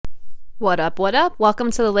What up, what up?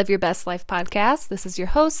 Welcome to the Live Your Best Life podcast. This is your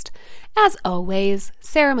host, as always,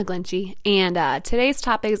 Sarah McGlinchey, and today's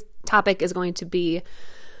topic is going to be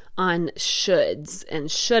on shoulds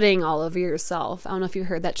and shoulding all over yourself. I don't know if you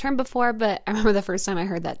heard that term before, but I remember the first time I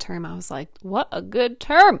heard that term, I was like, what a good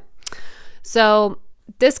term. So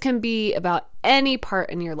this can be about any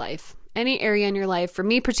part in your life, any area in your life. For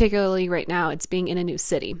me particularly right now, it's being in a new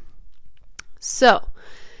city. So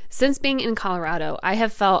since being in Colorado, I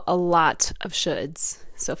have felt a lot of shoulds.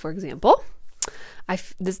 So for example,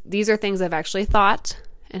 these are things I've actually thought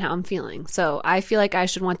and how I'm feeling. So I feel like I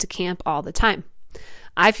should want to camp all the time.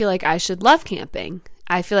 I feel like I should love camping.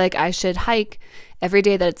 I feel like I should hike every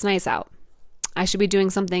day that it's nice out. I should be doing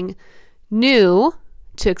something new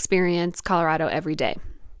to experience Colorado every day.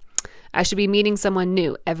 I should be meeting someone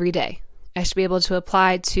new every day. I should be able to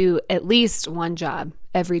apply to at least one job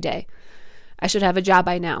every day. I should have a job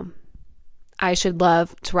by now. I should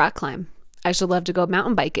love to rock climb. I should love to go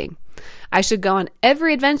mountain biking. I should go on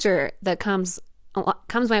every adventure that comes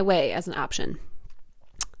my way as an option.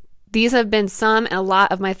 These have been some and a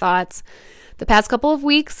lot of my thoughts the past couple of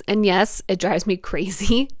weeks, and yes, it drives me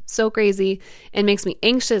crazy, so crazy. It makes me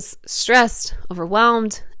anxious, stressed,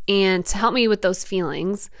 overwhelmed, and to help me with those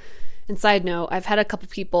feelings, and side note, I've had a couple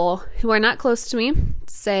people who are not close to me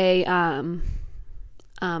say,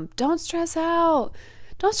 don't stress out.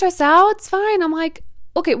 Don't stress out. It's fine. I'm like,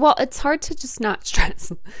 okay, well, it's hard to just not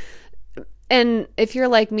stress. And if you're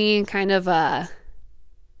like me and kind of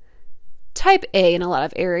type A in a lot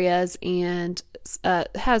of areas and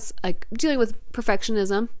has like dealing with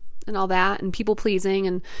perfectionism and all that and people pleasing,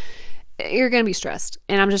 and you're going to be stressed.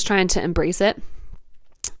 And I'm just trying to embrace it.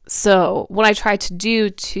 So what I try to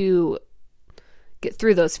do to get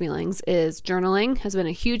through those feelings is journaling has been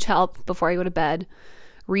a huge help before I go to bed.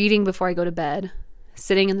 Reading before I go to bed,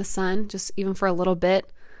 sitting in the sun, just even for a little bit,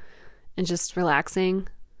 and just relaxing.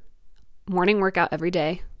 Morning workout every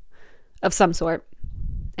day of some sort,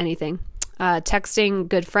 anything. Texting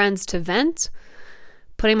good friends to vent,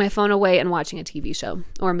 putting my phone away and watching a TV show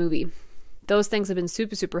or a movie. Those things have been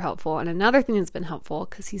super, super helpful. And another thing that's been helpful,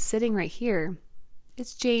 because he's sitting right here,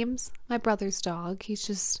 it's James, my brother's dog. He's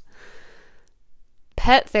just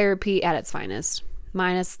pet therapy at its finest.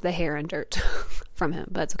 Minus the hair and dirt from him,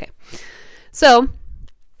 but it's okay. So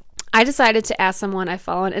I decided to ask someone I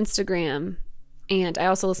follow on Instagram, and I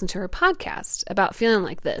also listened to her podcast about feeling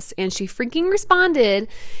like this, and she freaking responded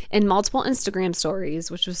in multiple Instagram stories,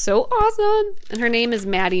 which was so awesome. And her name is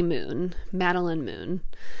Madeline Moon.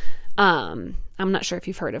 I'm not sure if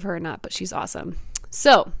you've heard of her or not, but she's awesome.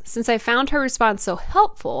 So since I found her response so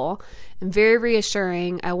helpful and very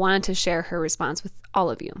reassuring, I wanted to share her response with all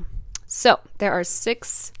of you. So there are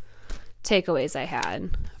 6 takeaways I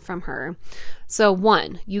had from her. So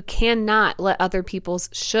 1, you cannot let other people's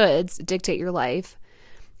shoulds dictate your life,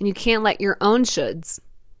 and you can't let your own shoulds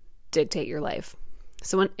dictate your life.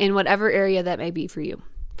 So in whatever area that may be for you.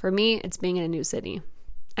 For me, it's being in a new city.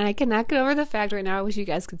 And I cannot get over the fact right now, I wish you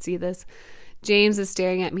guys could see this. James is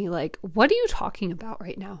staring at me like, what are you talking about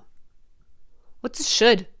right now? What's a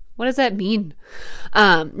should? What does that mean?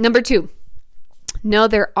 Number 2, no,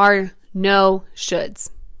 there are no shoulds.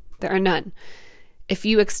 There are none. If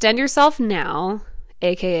you extend yourself now,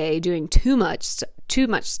 aka doing too much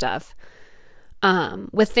stuff,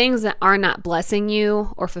 with things that are not blessing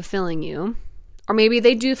you or fulfilling you, or maybe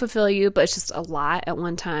they do fulfill you, but it's just a lot at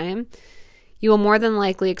one time, you will more than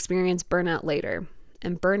likely experience burnout later.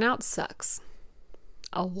 And burnout sucks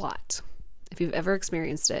a lot. If you've ever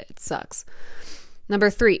experienced it, it sucks. Number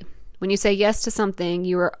 3, when you say yes to something,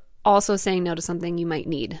 you are also saying no to something you might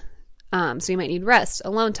need. So you might need rest,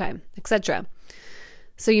 alone time, etc.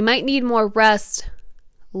 So you might need more rest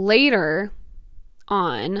later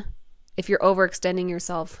on if you're overextending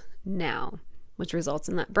yourself now, which results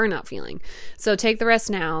in that burnout feeling. So take the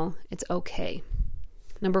rest now. It's okay.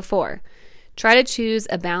 Number 4, try to choose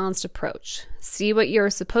a balanced approach. See what you're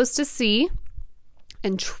supposed to see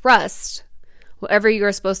and trust whatever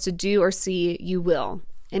you're supposed to do or see, you will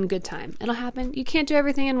in good time. It'll happen. You can't do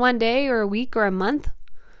everything in one day or a week or a month.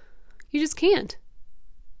 You just can't.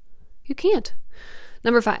 You can't.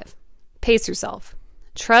 Number 5, pace yourself.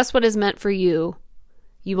 Trust what is meant for you.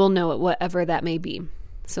 You will know it, whatever that may be.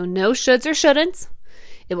 So no shoulds or shouldn'ts.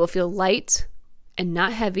 It will feel light and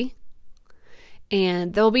not heavy.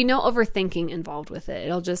 And there will be no overthinking involved with it.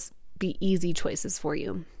 It'll just be easy choices for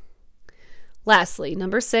you. Lastly,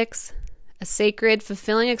 number 6, a sacred,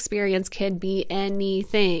 fulfilling experience can be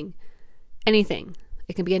anything. Anything.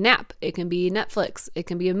 It can be a nap. It can be Netflix. It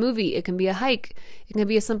can be a movie. It can be a hike. It can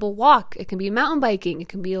be a simple walk. It can be mountain biking. It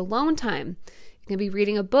can be alone time. It can be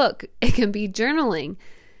reading a book. It can be journaling.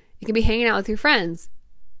 You can be hanging out with your friends.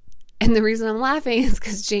 And the reason I'm laughing is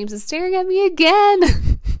because James is staring at me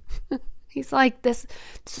again. He's like, this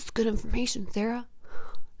is good information, Sarah.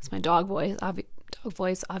 It's my dog voice,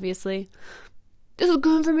 obviously. This is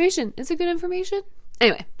good information. Is it good information?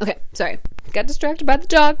 Anyway, okay, sorry. Got distracted by the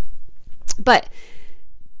dog. But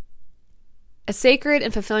a sacred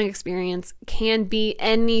and fulfilling experience can be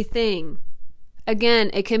anything. Again,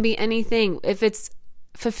 it can be anything. If it's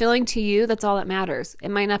fulfilling to you, that's all that matters. It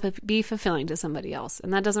might not be fulfilling to somebody else,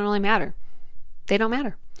 and that doesn't really matter. They don't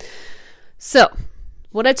matter. So,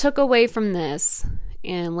 what I took away from this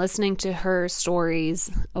and listening to her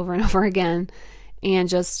stories over and over again, and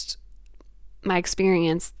just my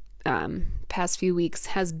experience past few weeks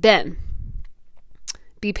has been,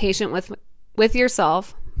 be patient with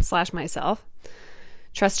yourself / myself.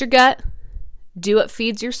 Trust your gut. Do what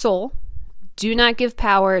feeds your soul. Do not give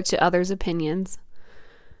power to others' opinions.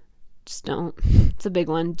 Just don't. It's a big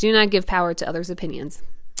one. Do not give power to others' opinions.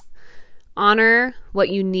 Honor what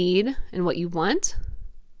you need and what you want.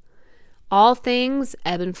 All things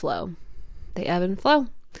ebb and flow. They ebb and flow.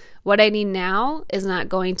 What I need now is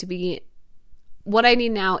going to be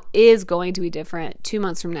different 2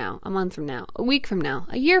 months from now, a month from now, a week from now,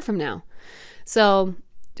 a year from now. So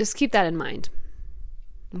just keep that in mind.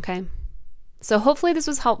 Okay? So hopefully this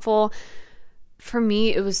was helpful. For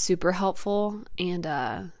me, it was super helpful, and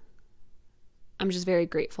I'm just very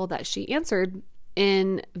grateful that she answered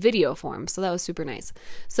in video form. So that was super nice.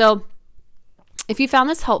 So if you found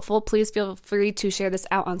this helpful, please feel free to share this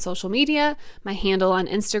out on social media. My handle on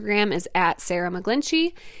Instagram is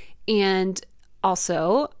 @SarahMcGlinchey. And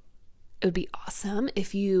also, it would be awesome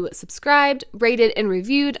if you subscribed, rated, and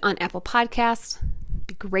reviewed on Apple Podcasts. It'd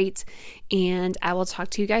be great. And I will talk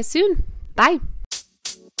to you guys soon. Bye.